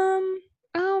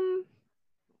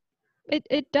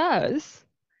 It does.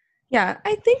 Yeah,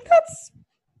 I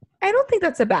don't think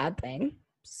that's a bad thing.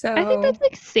 So I think that's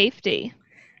like safety.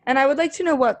 And I would like to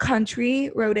know what country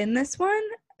wrote in this one,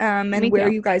 and Me where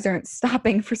too. you guys aren't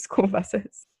stopping for school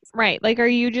buses. Right. Like, are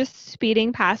you just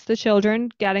speeding past the children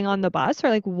getting on the bus, or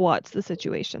like what's the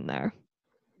situation there?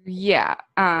 Yeah.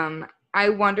 I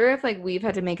wonder if like we've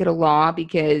had to make it a law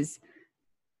because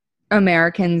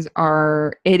Americans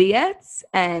are idiots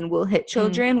and will hit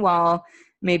children, while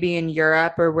maybe in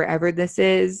Europe or wherever this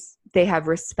is, they have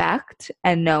respect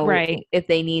and know if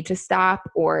they need to stop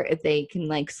or if they can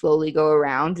like slowly go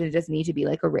around. It just need to be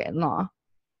like a written law.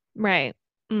 Right.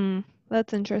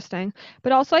 That's interesting.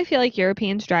 But also I feel like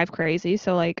Europeans drive crazy,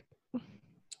 so like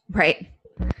Right.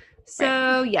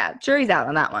 So yeah, jury's out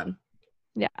on that one.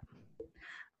 Yeah.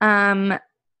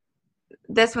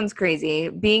 This one's crazy.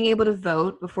 Being able to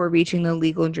vote before reaching the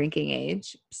legal drinking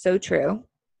age. So true.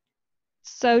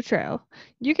 So true.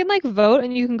 You can like vote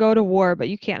and you can go to war, but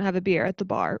you can't have a beer at the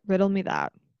bar. Riddle me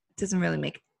that. Doesn't really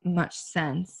make much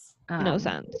sense. No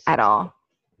sense. At all.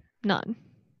 None.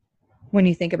 When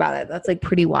you think about it, that's like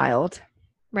pretty wild.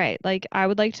 Right. Like I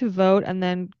would like to vote and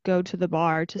then go to the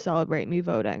bar to celebrate me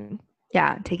voting.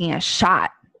 Yeah, taking a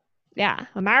shot. Yeah,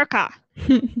 America.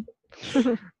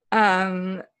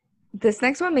 This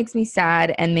next one makes me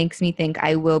sad and makes me think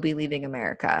I will be leaving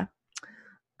America.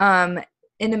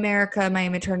 In America, my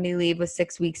maternity leave was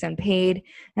 6 weeks unpaid,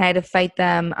 and I had to fight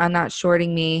them on not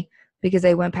shorting me because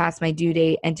I went past my due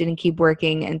date and didn't keep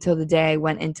working until the day I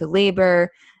went into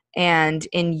labor. And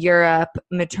in Europe,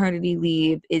 maternity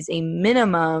leave is a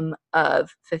minimum of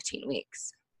 15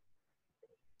 weeks.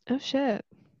 Oh, shit.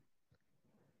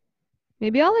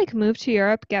 Maybe I'll like move to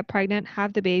Europe, get pregnant,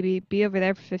 have the baby, be over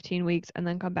there for 15 weeks, and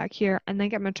then come back here and then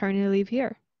get maternity leave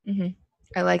here. Mm-hmm.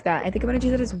 I like that. I think I'm going to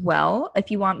do that as well.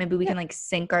 If you want, maybe we can like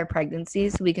sync our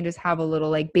pregnancies so we can just have a little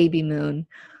like baby moon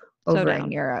over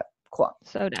in Europe. Cool.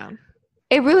 So down.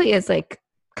 It really is like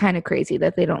kind of crazy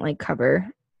that they don't like cover.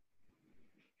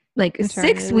 Like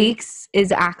maternity. 6 weeks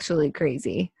is actually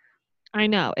crazy. I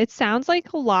know. It sounds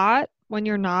like a lot when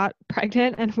you're not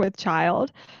pregnant and with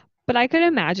child. But I could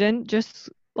imagine just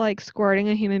like squirting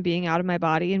a human being out of my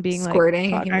body and being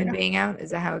squirting a human being out.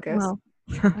 Is that how it goes? Well,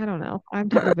 I don't know.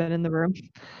 I've never been in the room.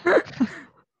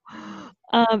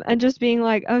 And just being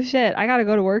like, oh shit, I gotta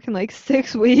go to work in like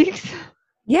 6 weeks.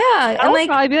 Yeah, That'll like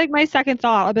probably be like my second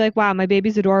thought. I'll be like, wow, my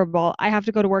baby's adorable. I have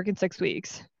to go to work in 6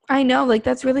 weeks. I know, like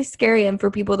that's really scary, and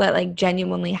for people that like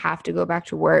genuinely have to go back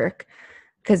to work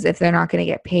because if they're not going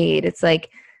to get paid, it's like,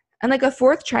 and like a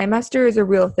fourth trimester is a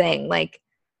real thing. Like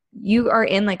you are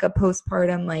in like a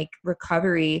postpartum like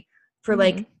recovery for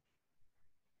like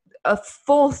a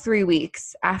full 3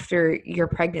 weeks after your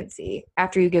pregnancy,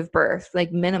 after you give birth,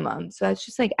 like minimum. So that's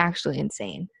just like actually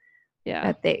insane.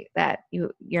 Yeah. That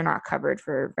you're not covered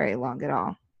for very long at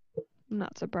all. I'm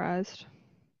not surprised.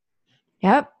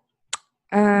 Yep.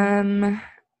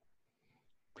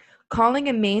 Calling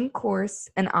a main course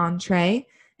an entree.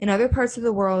 In other parts of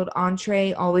the world,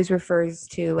 entree always refers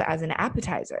to as an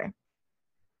appetizer.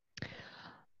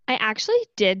 I actually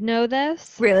did know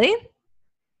this. Really?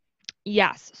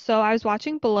 Yes. So I was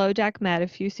watching Below Deck Med a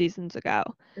few seasons ago,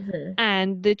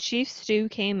 and the chief stew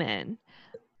came in,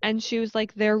 and she was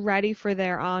like, they're ready for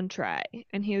their entree.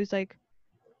 And he was like,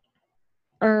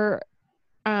 they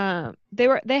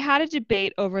had a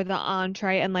debate over the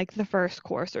entree and like the first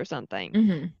course or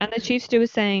something. And the chief stew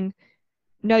was saying,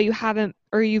 no, you haven't,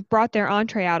 or you've brought their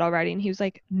entree out already. And he was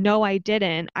like, no, I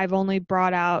didn't. I've only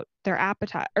brought out their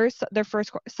appetite or their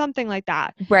first course, something like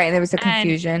that. Right. There was a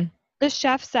confusion. And the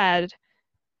chef said,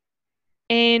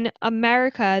 in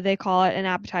America, they call it an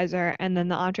appetizer and then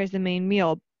the entree is the main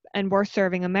meal. And we're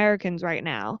serving Americans right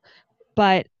now.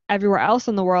 But everywhere else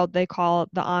in the world, they call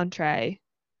the entree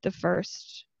the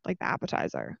first, like the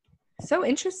appetizer. So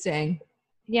interesting.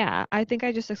 Yeah, I think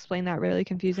I just explained that really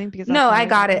confusing because no, I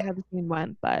got it. How the scene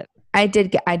went, but I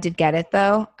did get it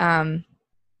though.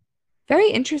 Very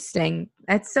interesting.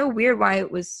 It's so weird why it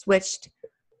was switched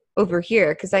over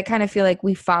here because I kind of feel like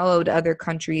we followed other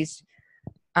countries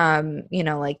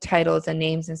like titles and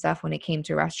names and stuff when it came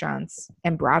to restaurants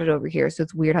and brought it over here. So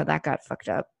it's weird how that got fucked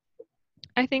up.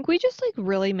 I think we just like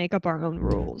really make up our own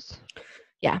rules.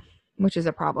 Yeah, which is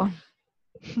a problem.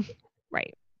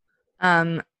 Right.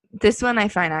 This one I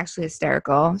find actually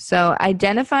hysterical. So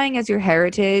identifying as your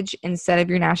heritage instead of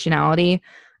your nationality,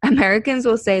 Americans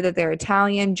will say that they're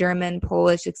Italian, German,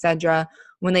 Polish, etc.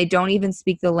 when they don't even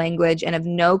speak the language and have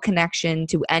no connection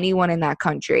to anyone in that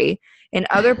country. In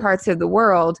other parts of the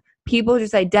world, people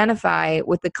just identify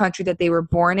with the country that they were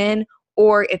born in,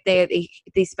 or if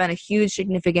they spent a huge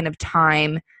significant of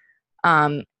time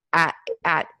at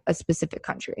a specific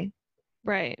country.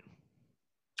 Right.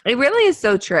 It really is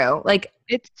so true. Like,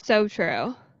 it's so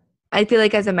true. I feel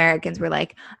like as Americans, we're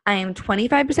like, I am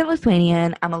 25%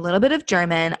 Lithuanian. I'm a little bit of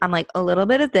German. I'm like a little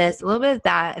bit of this, a little bit of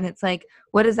that. And it's like,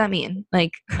 what does that mean?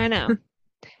 Like, I know.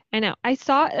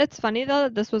 It's funny though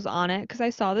that this was on it because I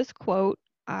saw this quote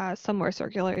somewhere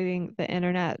circulating the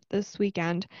internet this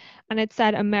weekend. And it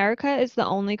said, America is the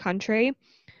only country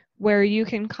where you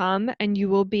can come and you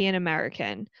will be an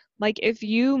American. Like if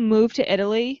you move to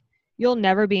Italy, you'll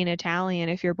never be an Italian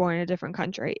if you're born in a different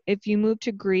country. If you move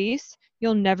to Greece,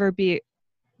 you'll never be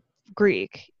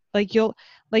Greek. You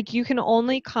can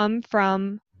only come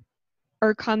to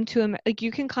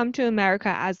America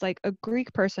as like a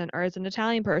Greek person or as an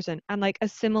Italian person and like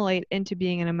assimilate into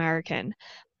being an American.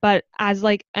 But as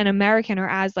like an American or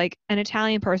as like an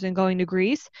Italian person going to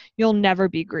Greece, you'll never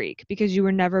be Greek because you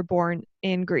were never born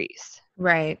in Greece.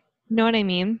 Right. Know what I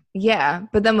mean? Yeah.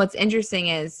 But then what's interesting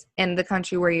is in the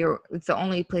country where it's the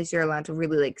only place you're allowed to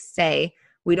really like say,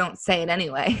 we don't say it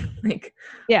anyway. Like,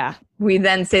 yeah, we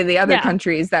then say the other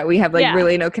countries that we have like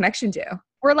really no connection to.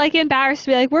 We're like embarrassed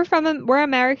to be like, we're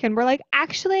American. We're like,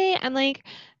 actually, I'm like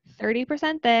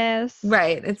 30% this.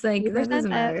 Right. It's like, that doesn't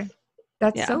matter.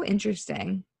 That's so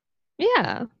interesting.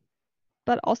 Yeah.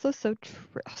 But also so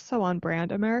on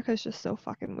brand. America is just so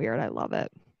fucking weird. I love it.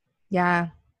 Yeah.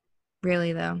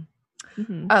 Really though.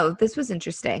 Mm-hmm. Oh, this was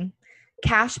interesting.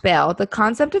 Cash bail. The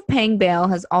concept of paying bail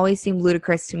has always seemed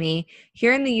ludicrous to me.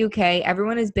 Here in the UK,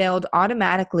 everyone is bailed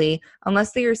automatically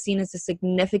unless they are seen as a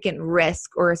significant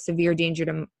risk or a severe danger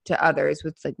to others,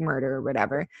 with like murder or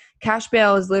whatever. Cash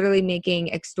bail is literally making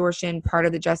extortion part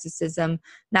of the justice system.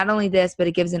 Not only this, but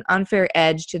it gives an unfair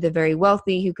edge to the very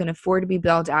wealthy who can afford to be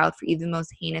bailed out for even the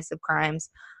most heinous of crimes.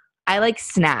 I like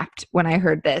snapped when I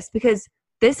heard this because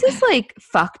this is like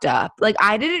fucked up. Like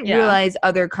I didn't realize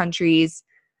other countries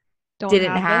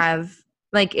didn't have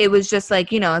like, it was just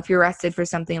like, if you're arrested for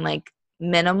something like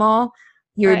minimal,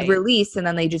 you're released and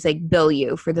then they just like bill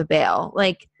you for the bail.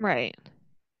 Like, right.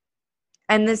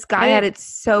 And this guy had it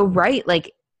so right.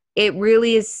 Like it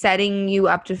really is setting you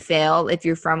up to fail if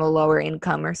you're from a lower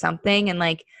income or something. And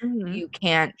like, you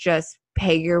can't just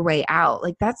pay your way out.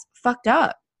 Like that's fucked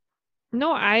up.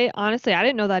 No, I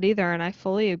didn't know that either. And I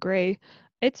fully agree.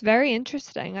 It's very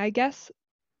interesting. I guess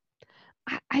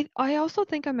I also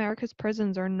think America's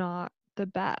prisons are not the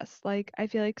best. Like, I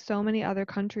feel like so many other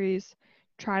countries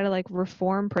try to, like,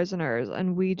 reform prisoners,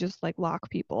 and we just, like, lock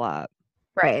people up.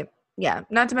 Right. Yeah.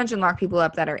 Not to mention lock people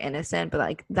up that are innocent, but,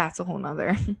 like, that's a whole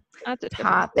nother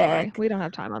topic. We don't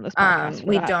have time on this podcast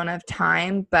we don't have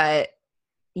time, but,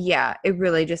 yeah, it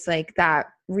really just, like,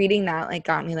 reading that, like,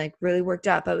 got me, like, really worked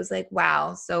up. I was like,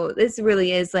 wow. So this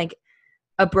really is, like,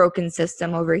 a broken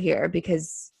system over here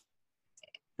because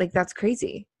like that's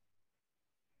crazy.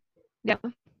 Yeah,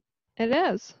 it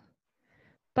is.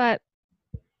 But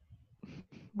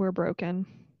we're broken.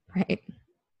 Right.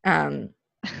 And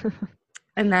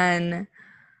then,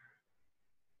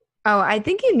 I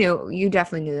think you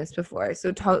definitely knew this before.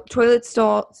 So toilet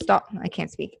stall, I can't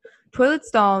speak. Toilet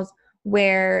stalls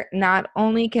where not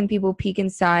only can people peek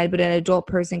inside, but an adult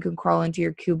person can crawl into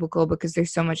your cubicle because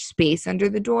there's so much space under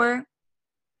the door.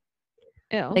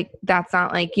 Ew. Like that's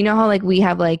not like, how like we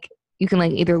have like you can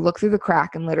like either look through the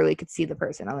crack and literally could see the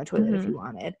person on the toilet if you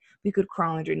wanted. We could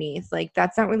crawl underneath. Like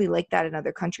that's not really like that in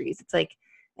other countries. It's like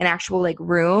an actual like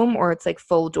room or it's like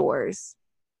full doors.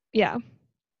 Yeah.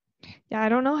 Yeah, I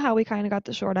don't know how we kind of got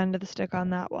the short end of the stick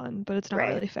on that one, but it's not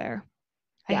really fair.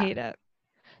 I hate it.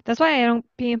 That's why I don't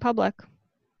pee in public.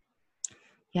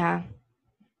 Yeah.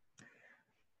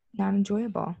 Not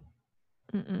enjoyable.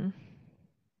 Mm-mm.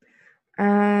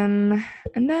 And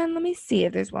then let me see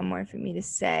if there's one more for me to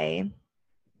say.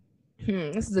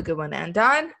 This is a good one to end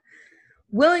on.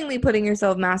 Willingly putting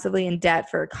yourself massively in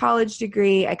debt for a college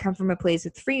degree. I come from a place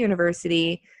with free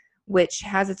university, which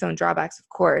has its own drawbacks, of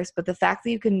course, but the fact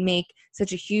that you can make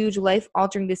such a huge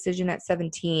life-altering decision at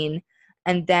 17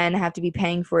 and then have to be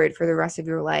paying for it for the rest of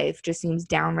your life just seems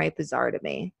downright bizarre to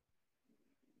me.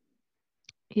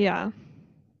 Yeah.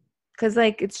 Because,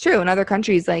 like, it's true. In other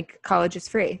countries, like, college is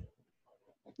free.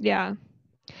 Yeah.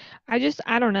 I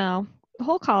don't know. The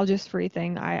whole college is free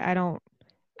thing, I don't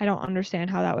understand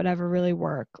how that would ever really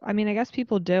work. I mean, I guess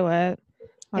people do it.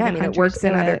 Yeah, I mean, it works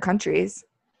in other countries.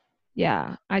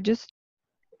 Yeah.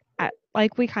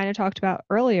 Like we kind of talked about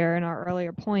earlier in our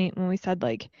earlier point when we said,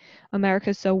 like,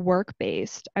 America's so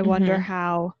work-based. I wonder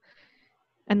how,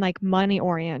 and, like,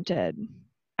 money-oriented,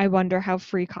 I wonder how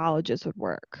free colleges would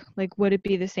work. Like, would it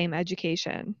be the same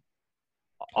education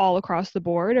all across the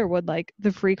board, or would, like,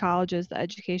 the free colleges, the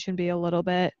education be a little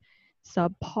bit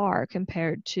subpar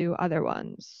compared to other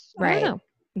ones? Right. I don't know.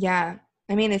 Yeah.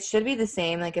 I mean, it should be the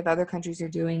same. Like, if other countries are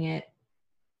doing it,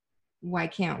 why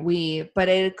can't we? But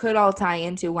it could all tie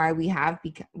into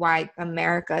why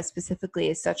America specifically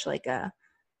is such, like, a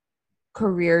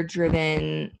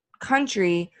career-driven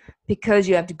country, because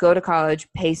you have to go to college,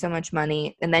 pay so much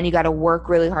money, and then you got to work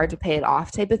really hard to pay it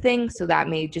off type of thing. So that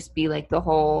may just be, like, the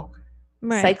whole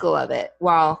cycle of it.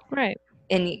 While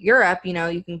in Europe, you know,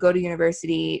 you can go to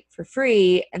university for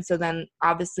free, and so then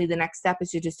obviously the next step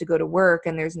is just to go to work,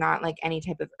 and there's not, like, any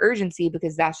type of urgency,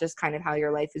 because that's just kind of how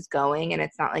your life is going, and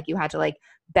it's not like you had to, like,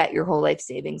 bet your whole life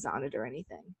savings on it or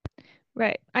anything.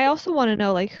 Right. I also want to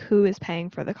know, like, who is paying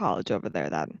for the college over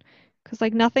there then, because,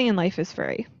 like, nothing in life is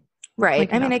free. Right.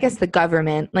 Like, I mean, I guess the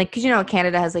government, like, because, you know,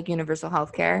 Canada has, like, universal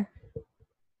health care.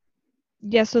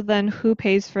 Yeah, so then who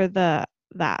pays for that?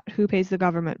 Who pays the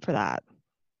government for that?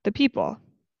 The people,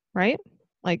 right?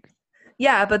 Like,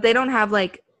 yeah, but they don't have,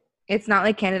 like, it's not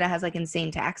like Canada has, like, insane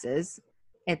taxes.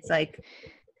 It's like,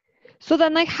 so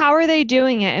then, like, how are they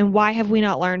doing it, and why have we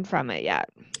not learned from it yet?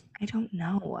 I don't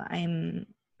know. I'm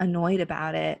annoyed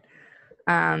about it.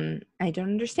 I don't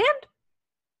understand.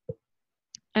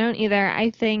 I don't either. I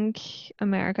think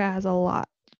America has a lot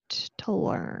to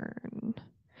learn.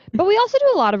 But we also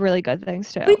do a lot of really good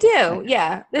things too. We do,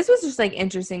 yeah. This was just, like,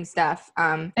 interesting stuff.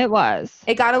 It was.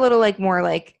 It got a little, like, more,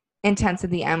 like, intense at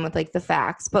the end with, like, the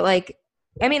facts. But, like,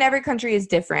 I mean, every country is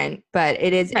different, but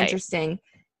it is interesting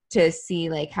to see,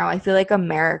 like, how I feel like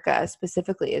America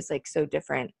specifically is, like, so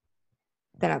different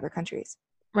than other countries.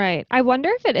 Right. I wonder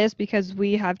if it is because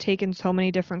we have taken so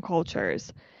many different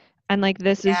cultures, and, like,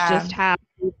 this is just how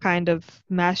we kind of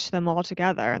mesh them all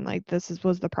together, and, like,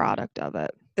 was the product of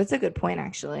it. That's a good point,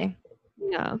 actually.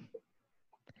 Yeah.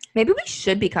 Maybe we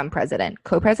should become president,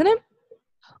 co-president.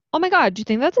 Oh my God, do you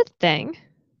think that's a thing?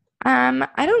 I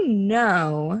don't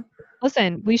know.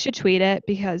 Listen, we should tweet it,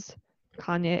 because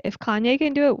if Kanye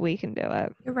can do it, we can do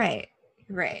it. You're right.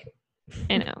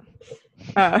 I know.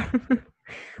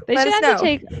 They Let should us have to know.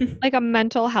 take, like, a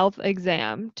mental health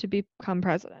exam to become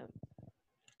president.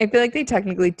 I feel like they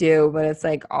technically do, but it's,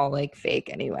 like, all, like, fake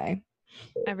anyway.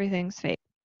 Everything's fake.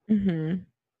 Mm-hmm.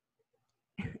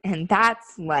 And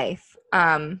that's life.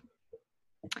 But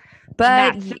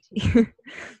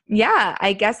yeah,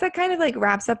 I guess that kind of, like,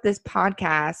 wraps up this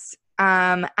podcast.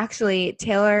 Actually,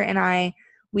 Taylor and I,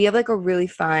 we have, like, a really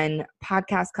fun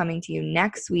podcast coming to you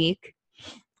next week.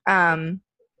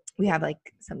 We have,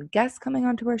 like, some guests coming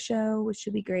onto our show, which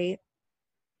should be great.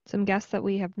 Some guests that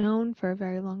we have known for a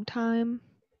very long time.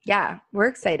 Yeah, we're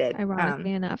excited.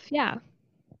 Ironically enough, yeah.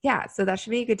 Yeah, so that should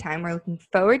be a good time. We're looking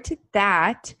forward to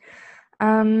that.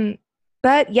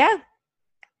 But yeah,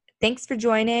 thanks for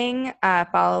joining.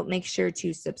 Make sure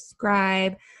to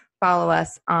subscribe. Follow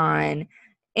us on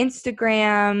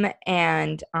Instagram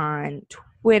and on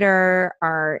Twitter.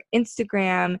 Our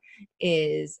Instagram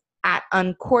is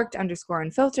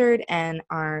 @uncorked_unfiltered, and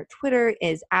our Twitter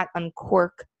is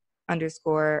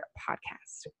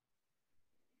 @uncork_podcast.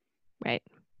 Right.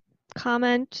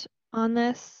 Comment on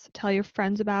this. Tell your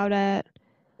friends about it.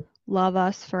 Love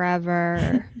us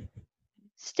forever.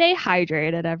 Stay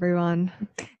hydrated, everyone.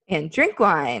 And drink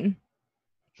wine.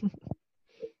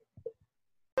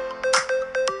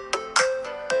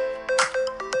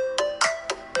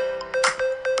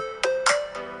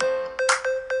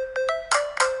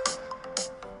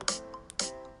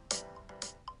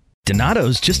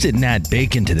 Donato's just didn't add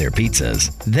bacon to their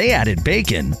pizzas. They added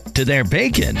bacon to their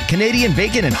bacon. Canadian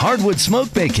bacon and hardwood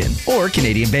smoked bacon, or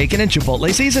Canadian bacon and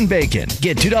Chipotle seasoned bacon.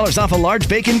 Get $2 off a large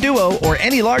bacon duo or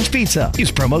any large pizza.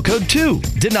 Use promo code 2.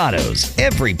 Donato's.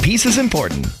 Every piece is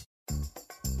important.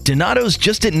 Donato's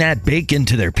just didn't add bacon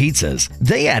to their pizzas.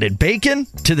 They added bacon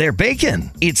to their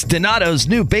bacon. It's Donato's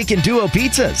new Bacon Duo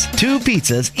pizzas. 2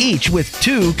 pizzas, each with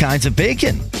 2 kinds of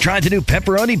bacon. Try the new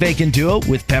Pepperoni Bacon Duo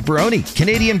with pepperoni,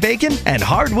 Canadian bacon, and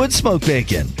hardwood smoked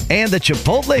bacon. And the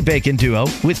Chipotle Bacon Duo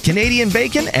with Canadian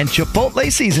bacon and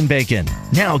Chipotle seasoned bacon.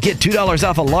 Now get $2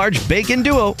 off a large Bacon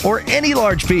Duo or any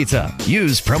large pizza.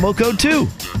 Use promo code 2.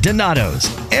 Donato's.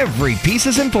 Every piece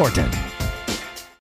is important.